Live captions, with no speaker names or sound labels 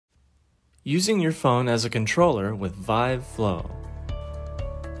Using your phone as a controller with VIVE Flow.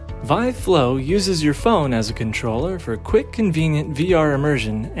 VIVE Flow uses your phone as a controller for quick, convenient VR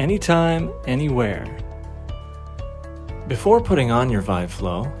immersion anytime, anywhere. Before putting on your VIVE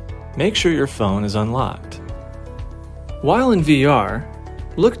Flow, make sure your phone is unlocked. While in VR,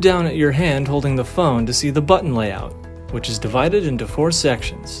 look down at your hand holding the phone to see the button layout, which is divided into 4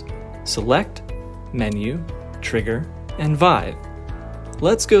 sections: Select, Menu, Trigger, and Vive.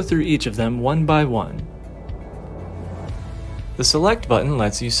 Let's go through each of them one by one. The Select button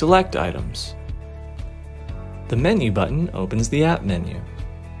lets you select items. The Menu button opens the app menu.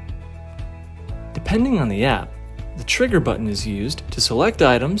 Depending on the app, the Trigger button is used to select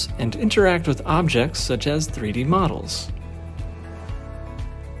items and interact with objects such as 3D models.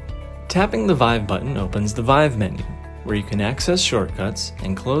 Tapping the Vive button opens the Vive menu, where you can access shortcuts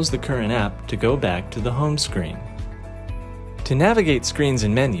and close the current app to go back to the home screen. To navigate screens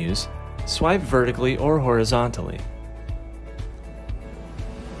and menus, swipe vertically or horizontally.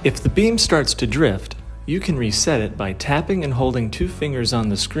 If the beam starts to drift, you can reset it by tapping and holding 2 fingers on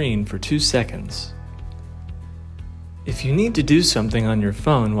the screen for 2 seconds. If you need to do something on your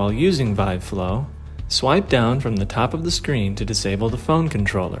phone while using VIVE Flow, swipe down from the top of the screen to disable the phone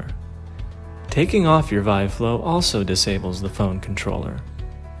controller. Taking off your VIVE Flow also disables the phone controller.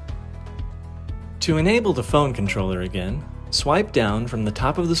 To enable the phone controller again, swipe down from the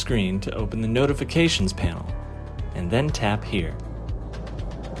top of the screen to open the Notifications panel, and then tap here.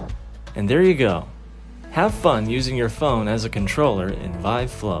 And there you go. Have fun using your phone as a controller in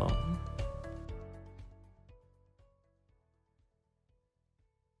VIVE Flow.